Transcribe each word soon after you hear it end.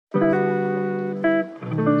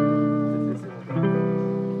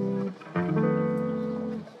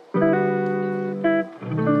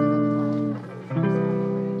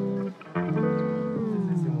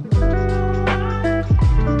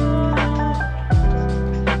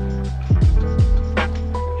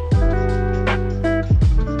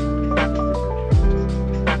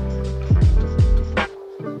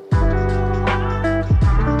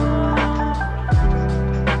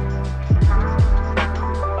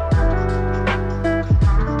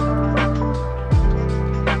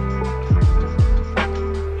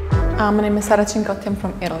My name is Sara Cincotti, I'm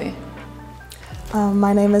from Italy.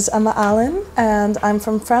 My name is Emma Allen, and I'm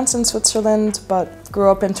from France and Switzerland, but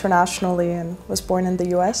grew up internationally and was born in the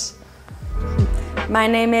US. My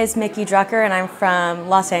name is Mickey Drucker, and I'm from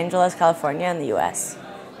Los Angeles, California, in the US.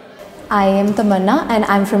 I am Tamanna, and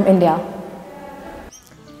I'm from India.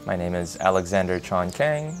 My name is Alexander Chon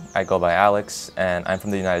Kang. I go by Alex, and I'm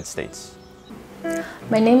from the United States.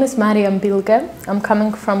 My name is Mariam Bilge. I'm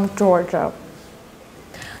coming from Georgia.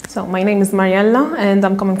 So, my name is Mariella, and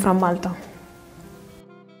I'm coming from Malta.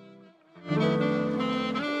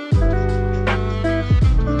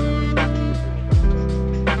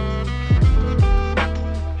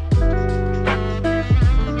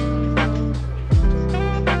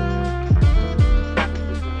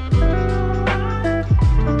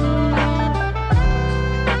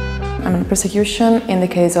 Persecution in the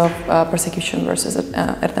case of persecution versus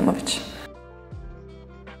Erdemovic.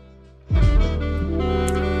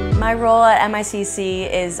 My role at MICC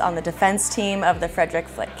is on the defense team of the Frederick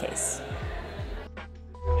Flick case.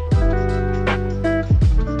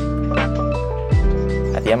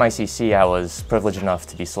 At the MICC, I was privileged enough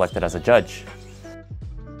to be selected as a judge.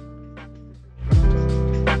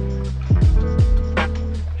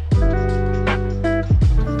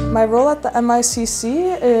 My role at the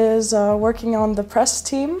MICC is working on the press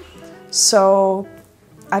team. So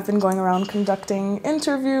I've been going around conducting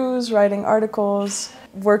interviews, writing articles,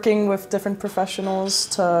 working with different professionals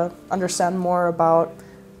to understand more about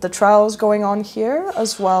the trials going on here,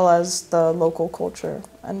 as well as the local culture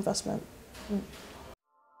and investment.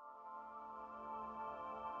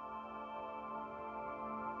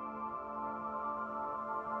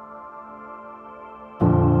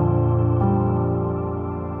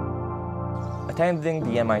 Attending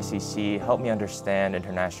the MICC helped me understand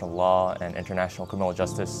international law and international criminal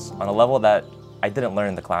justice on a level that I didn't learn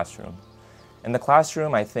in the classroom. In the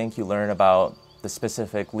classroom, I think you learn about the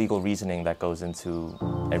specific legal reasoning that goes into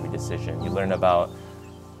every decision. You learn about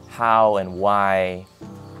how and why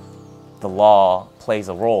the law plays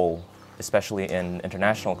a role, especially in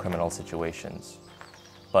international criminal situations.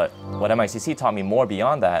 But what MICC taught me more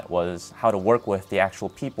beyond that was how to work with the actual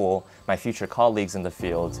people, my future colleagues in the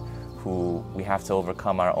field, who we have to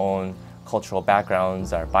overcome our own cultural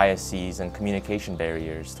backgrounds, our biases, and communication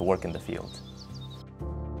barriers to work in the field.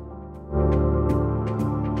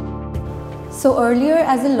 So earlier,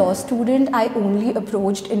 as a law student, I only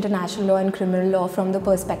approached international law and criminal law from the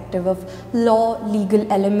perspective of law, legal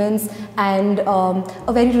elements, and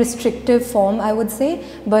a very restrictive form, I would say.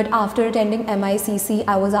 But after attending MICC,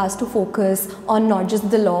 I was asked to focus on not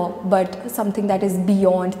just the law, but something that is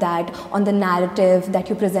beyond that, on the narrative that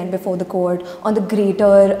you present before the court, on the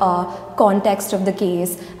greater context of the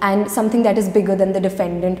case, and something that is bigger than the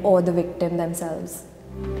defendant or the victim themselves.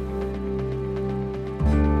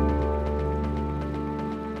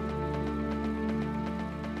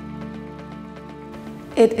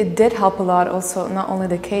 It did help a lot also, not only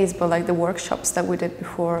the case, but like the workshops that we did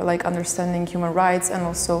before, like understanding human rights and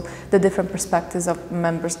also the different perspectives of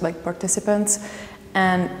members, like participants.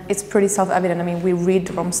 And it's pretty self-evident. I mean, we read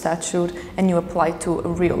the Rome Statute and you apply to a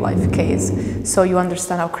real-life case. So you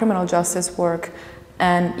understand how criminal justice works,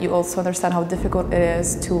 and you also understand how difficult it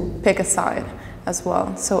is to pick a side as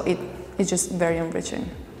well. So it's just very enriching.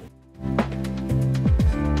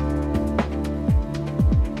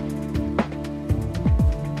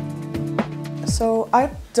 So I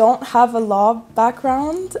don't have a law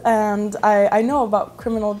background, and I know about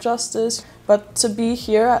criminal justice, but to be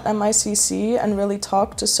here at MICC and really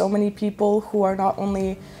talk to so many people who are not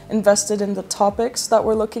only invested in the topics that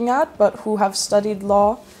we're looking at, but who have studied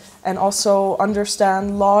law and also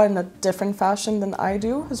understand law in a different fashion than I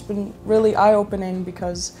do has been really eye-opening,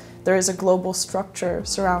 because there is a global structure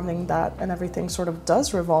surrounding that and everything sort of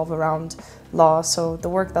does revolve around law. So the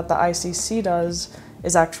work that the ICC does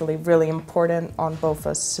is actually really important on both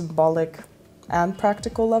a symbolic and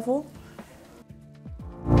practical level.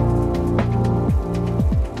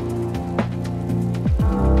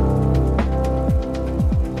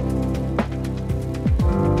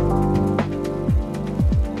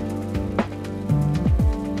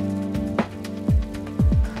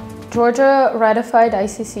 Georgia ratified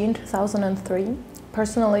ICC in 2003.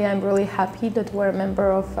 Personally, I'm really happy that we're a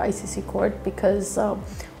member of ICC court, because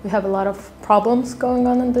we have a lot of problems going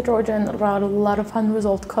on in the Georgia and a lot of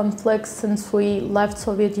unresolved conflicts since we left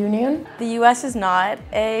Soviet Union. The US is not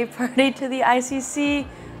a party to the ICC,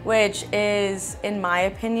 which is, in my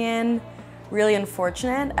opinion, really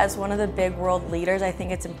unfortunate. As one of the big world leaders, I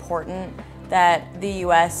think it's important that the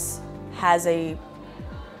US has a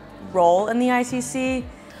role in the ICC.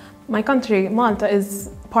 My country, Malta,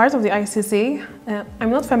 is part of the ICC. I'm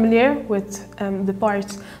not familiar with the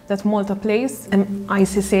part that Malta plays in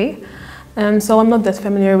ICC, so I'm not that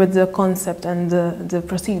familiar with the concept and the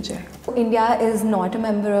procedure. India is not a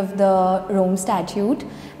member of the Rome Statute,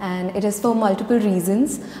 and it is for multiple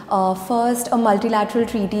reasons. First, a multilateral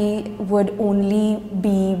treaty would only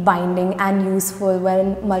be binding and useful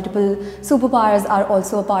when multiple superpowers are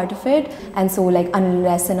also a part of it, and so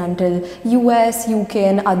unless and until US, UK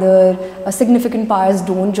and other significant powers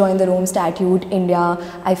don't join the Rome Statute, India,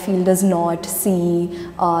 I feel, does not see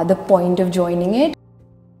the point of joining it.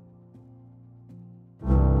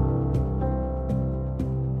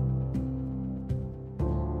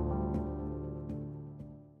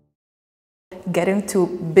 Getting to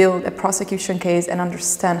build a prosecution case and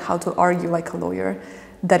understand how to argue like a lawyer,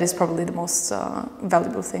 that is probably the most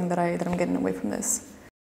valuable thing that I'm getting away from this.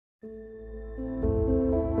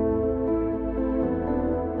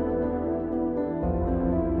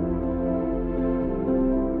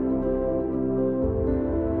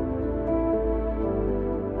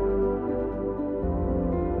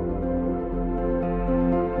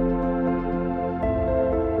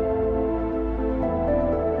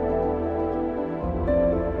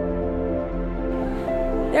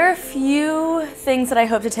 There are a few things that I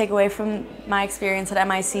hope to take away from my experience at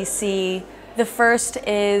MICC. The first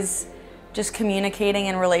is just communicating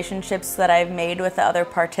in relationships that I've made with the other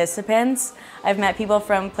participants. I've met people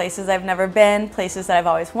from places I've never been, places that I've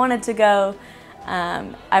always wanted to go.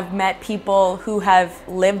 I've met people who have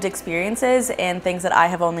lived experiences and things that I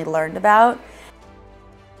have only learned about.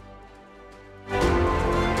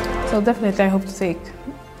 So definitely I hope to take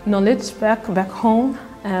knowledge back home,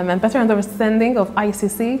 and better understanding of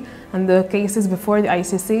ICC and the cases before the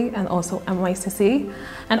ICC and also MICC,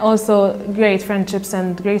 and also great friendships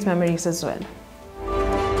and great memories as well.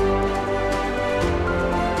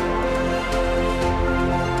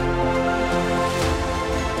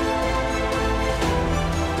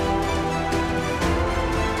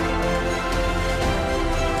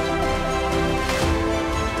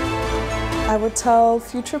 I would tell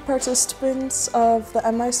future participants of the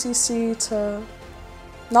MICC to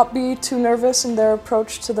not be too nervous in their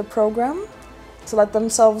approach to the program, to let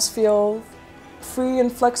themselves feel free and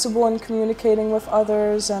flexible in communicating with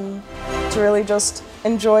others, and to really just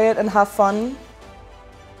enjoy it and have fun.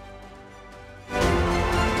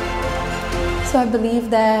 So I believe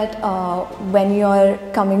that when you're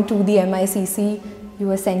coming to the MICC,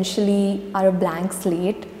 you essentially are a blank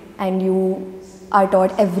slate and you are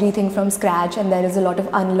taught everything from scratch, and there is a lot of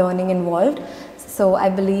unlearning involved. So I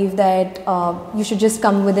believe that you should just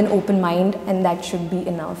come with an open mind, and that should be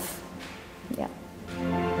enough. Yeah.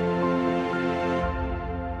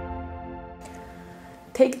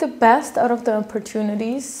 Take the best out of the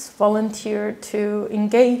opportunities, volunteer to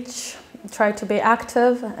engage, try to be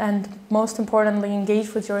active, and most importantly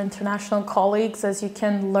engage with your international colleagues, as you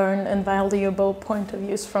can learn invaluable point of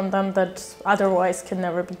views from them that otherwise can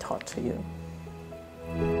never be taught to you.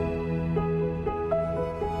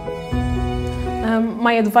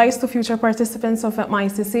 My advice to future participants of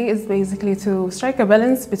MICC is basically to strike a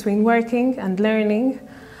balance between working and learning,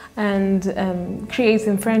 and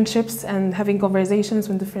creating friendships and having conversations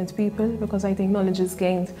with different people, because I think knowledge is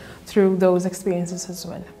gained through those experiences as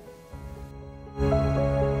well.